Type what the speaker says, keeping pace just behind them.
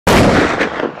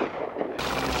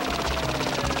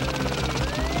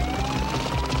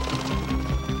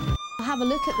have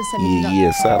a look at the semiconductor.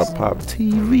 Yeah, Sada Pop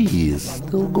TV is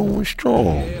still going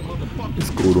strong.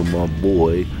 Let's go to my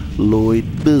boy Lloyd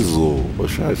Bizzle, or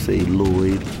should I say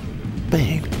Lloyd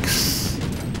Banks?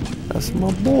 That's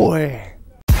my boy.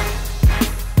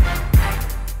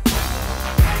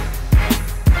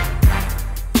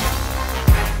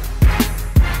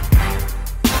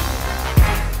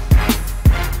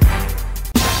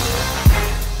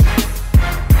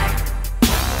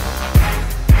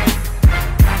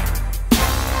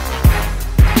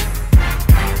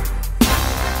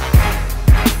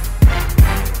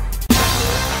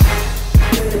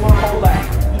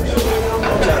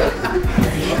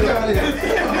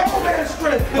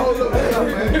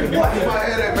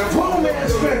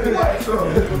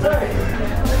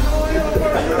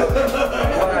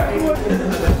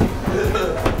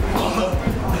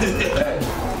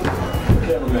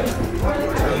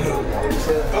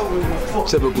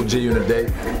 Typical G unit day.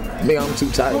 Me, I'm too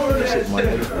tired for this shit, my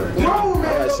nigga. I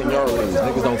got seniorities.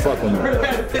 Niggas don't fuck with me.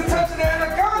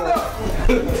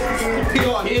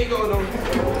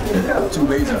 I'm too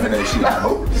lazy for that shit. I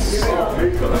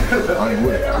ain't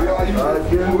with it.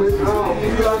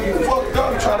 Fucked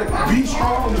up, try to be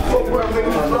strong, fuck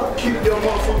around, keep your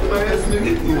motherfucking ass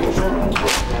nigga.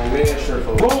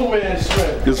 Grown man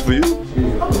strength. This for you?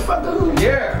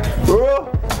 Yeah. Bro?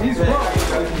 He's wrong.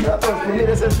 I thought for me,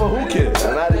 this is for Whoo Kid.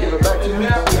 And I had to give it back to you.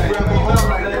 Grab my arm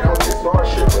like that. Don't get star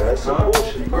shit, man. That's some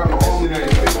bullshit. Grab my arm like that.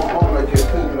 Take my arm like that.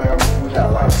 We got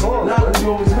a lot of songs. Nah, you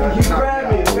always keep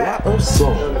grabbing me. A lot of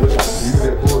songs. You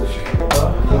that bullshit. Don't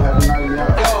have a 99.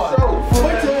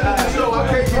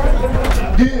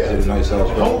 Yeah. Nice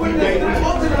house, bro.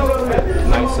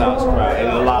 Nice house, bro. And a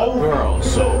lot of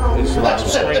girls, so it's a lot of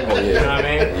sprinkle, you know what I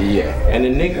mean? Yeah. And the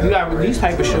niggas, you got these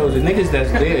type of shows, the niggas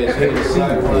that's there is here to see you.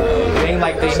 It ain't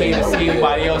like they here to see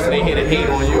everybody else and they here to hate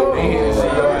on you. They here to see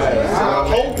your ass.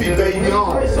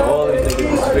 So all these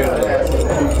niggas is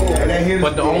feeling.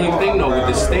 But the only thing though with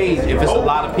the stage, if it's a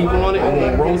lot of people on it, it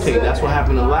won't rotate. That's what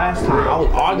happened the last time. I was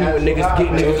arguing with niggas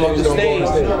getting niggas off the stage.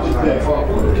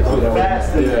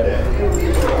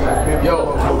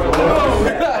 Yo.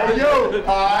 Hey, yo.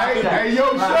 Alright. Hey, yo,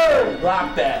 sir.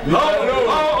 Rock that. Oh,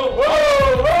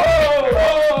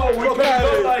 we got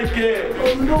it. Like it.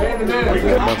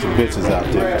 A bunch of bitches out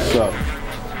there. What's up?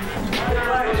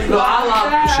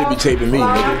 You should be taping me,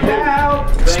 nigga.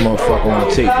 This motherfucker on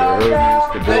tape, you heard me? It's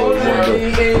the boy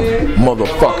wonder.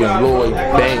 Motherfucking Lloyd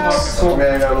Banks.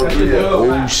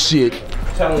 Oh shit.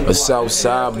 A South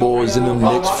Side boys in the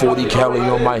mix, 40 calorie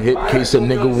on my hip, case a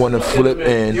nigga wanna flip.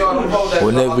 And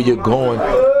whenever you're going,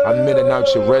 I'm in and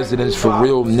out your residence for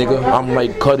real, nigga. I'm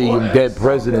like Cuddy and dead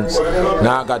presidents.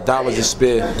 Now I got dollars to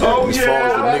spare. As far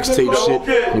as the mixtape shit,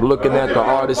 you're looking at the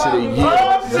artist of the year.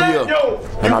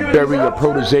 And I bury your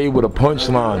protege with a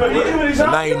punchline. And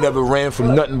I ain't never ran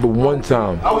from nothing but one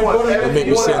time. They make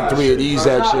me send 3 of these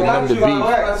at you and I'm the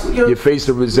beef. Your face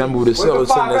to resemble the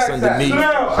skeleton that's underneath.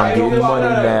 I'm getting money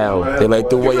now. They like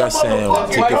the way I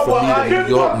sound. Take it from me to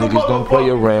New York, niggas don't play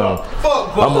around.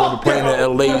 I'm on the plane to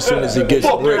LA as soon as it gets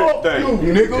brick.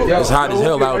 It's hot as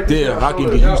hell out there. I can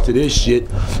get used to this shit.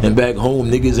 And back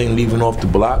home, niggas ain't leaving off the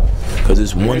block. Cause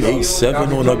it's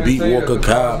 187 on a beat walker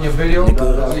car. You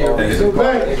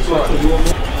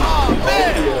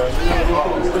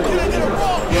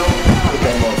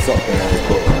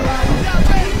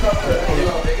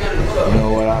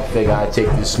know what, I figure I'd take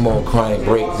this small chronic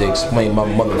break to explain my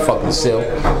motherfucking self.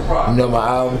 You know my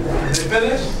album?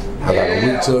 I got a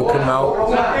week till it come out.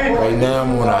 Right now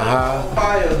I'm on a high.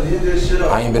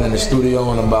 I ain't been in the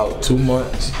studio in about 2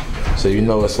 months. So you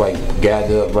know it's like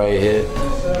gathered up right here.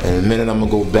 In a minute I'm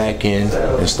gonna go back in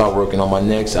and start working on my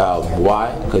next album.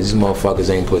 Why? Because these motherfuckers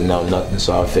ain't putting out nothing,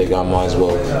 so I figure I might as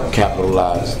well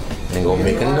capitalize and go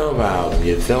make another album,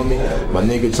 you feel me? My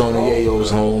nigga Tony Yayo's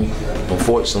home.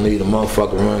 Unfortunately, the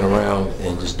motherfucker running around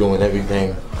and just doing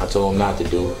everything I told him not to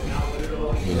do.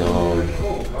 You know,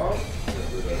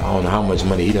 I don't know how much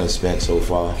money he done spent so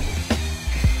far.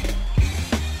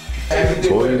 To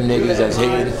all you niggas that's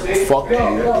hating, fuck you.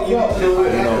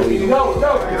 You know,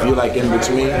 if you're like in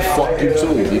between, fuck you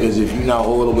too. Because if you're not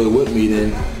all the way with me,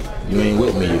 then you ain't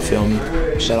with me, you feel me?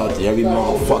 Shout out to every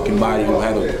motherfucking body who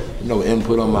had a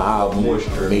input on my album,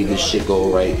 made this shit go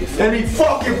right, you feel me? And he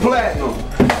fucking platinum.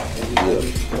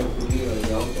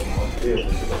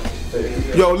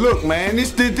 Yeah. Yo, look, man,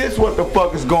 this what the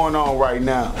fuck is going on right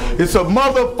now. It's a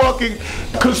motherfucking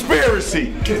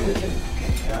conspiracy.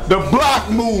 The block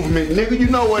movement, nigga, you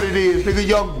know what it is, nigga.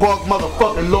 Young Buck,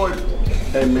 motherfucking Lloyd.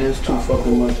 Hey, man, it's too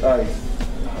fucking much ice.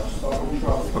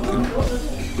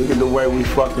 Look at the way we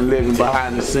fucking living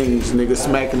behind the scenes, nigga.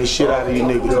 Smacking the shit out of you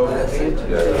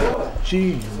niggas.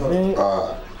 Gee, man.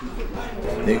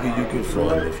 Nigga, you can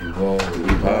front if you want.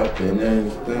 We poppin'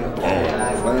 anything.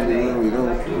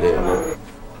 Yeah.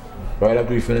 Right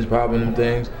after we finish popping them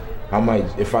things, I might,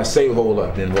 if I say hold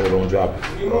up, then roll on drop it.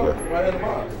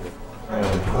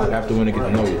 After when they get to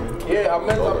know you. Yeah, I've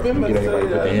been get everybody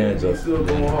put their hands up.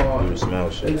 You smell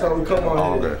shit.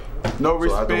 Okay. No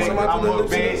respect, I'm a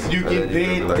bed, you get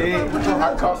dead.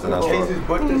 I caught some cases,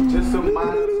 but there's just some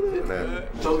minor.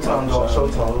 Showtime, dog,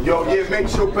 showtime. Yo, yeah, make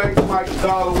sure Banks mic is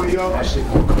all the way up.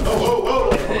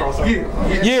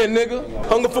 Yeah, nigga.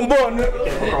 Hunger from boy,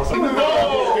 nigga. Cause I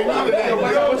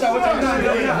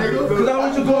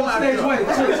want you to go on stage wait.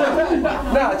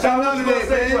 Nah, child, I want you to go on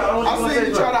stage wait. I see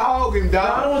you try to hog him, dog. I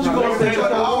don't want you to go on stage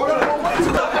wait.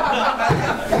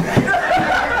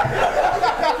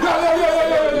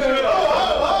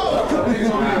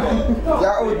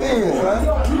 Y'all ODs, man.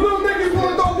 You little niggas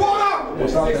wanna go water?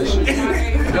 Stop that shit.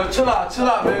 Yo, chill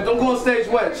out, man. Don't go on stage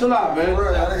wet. Chill out, man.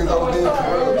 Y'all niggas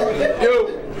ODs. Yo.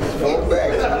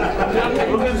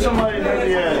 Look at somebody in the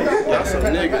ass. Y'all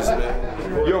some niggas,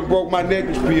 man. Yo, broke my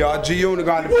necklace, PR. G-Unit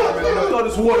got the throw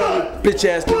this water on it. Bitch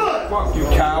ass nigga. Fuck you,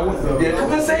 coward. Yeah,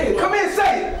 come and say it. Come here and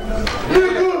say it.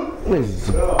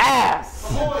 Nigga. Ass.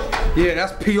 Yeah,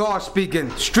 that's PR speaking.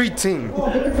 Street team.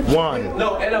 One.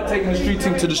 No, and I'm taking the street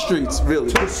team to the streets, really.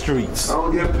 To the streets. I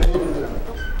don't get paid.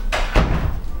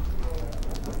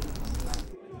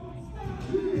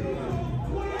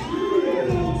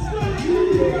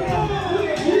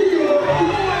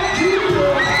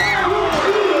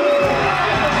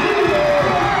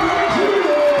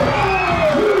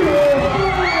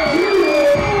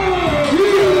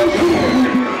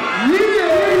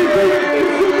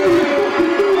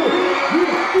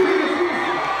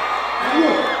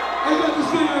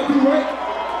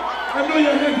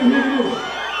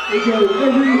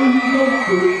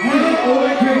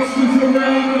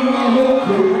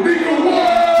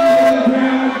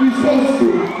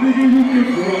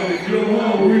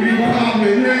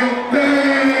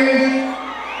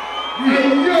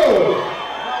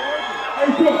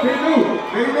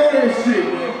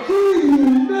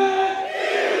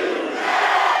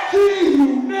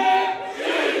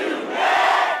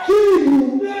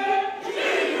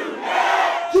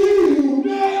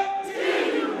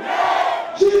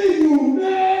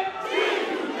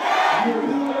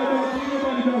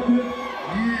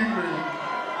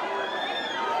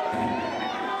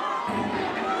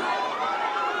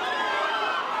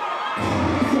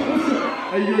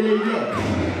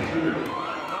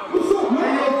 What's up,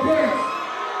 man? Yo, Banks.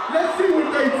 Let's see what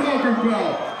they talking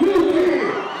about. Whoo Kid,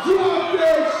 drop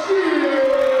that shit.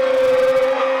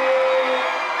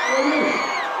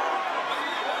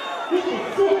 What the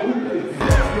fuck is this?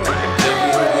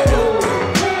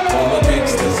 All the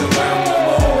gangsters around the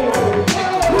mall.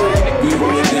 We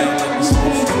roll it down like we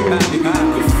supposed to. Nigga,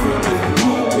 you can feel it.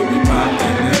 We be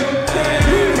popping them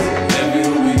things.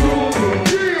 Everywhere we go.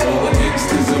 All the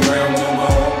gangsters around the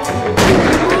mall.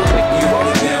 We roll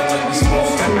it down like we supposed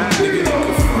to. Nigga, you can feel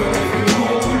it.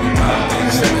 We be popping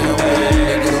them things.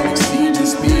 Nigga, don't exceed the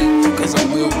speed. Cause I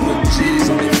will put G's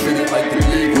on it, fit it like the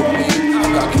league with me. I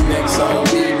got connects, I don't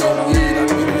need no weed. I've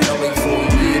been in LA for a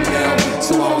year now,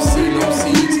 so I don't see no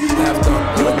seeds. Have done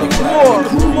good, the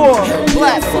more,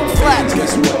 flat.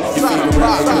 Guess what? You feel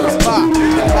around the spot.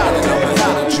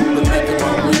 I'm a jeweler, making my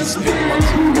money, spinning my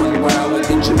crew, run wild like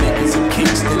the Jamaicans in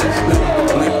Kingston.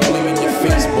 Let them bling in your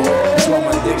face, boy. That's why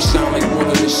my dick shine like one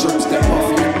of the shirts that off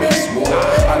in your baseball. I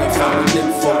done found a dip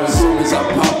for as soon as I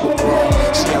pop a bra.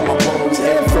 She had my bones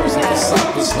head first like a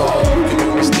soccer star. You can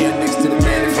only stand next to the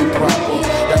man if you're proper.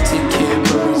 That take care of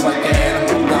birds like an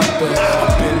animal doctor.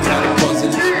 I've been out of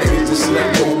buzzing, niggas just let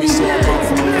go of me, so I run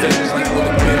from revenge like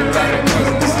with a bit of back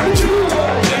cousins.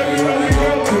 Everywhere we go,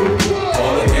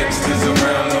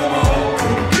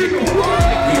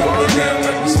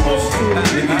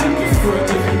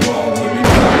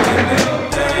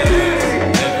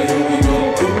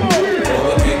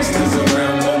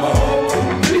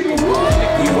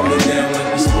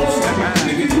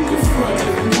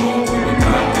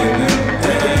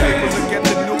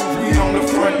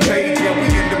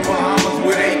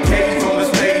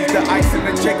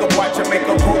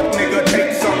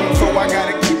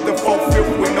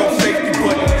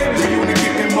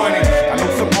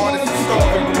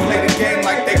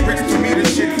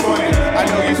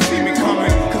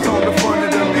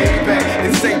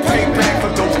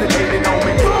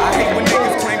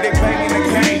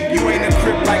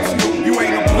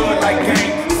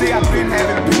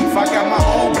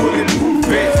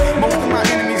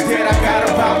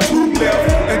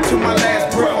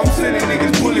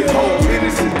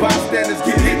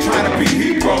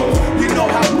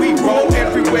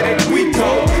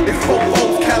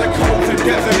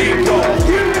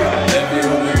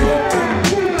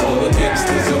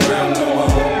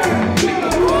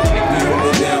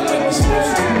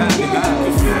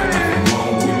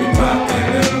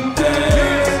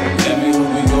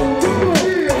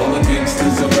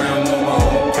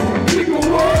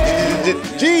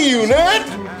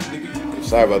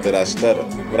 Sorry about that, I stutter.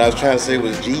 What I was trying to say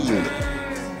was G Unit.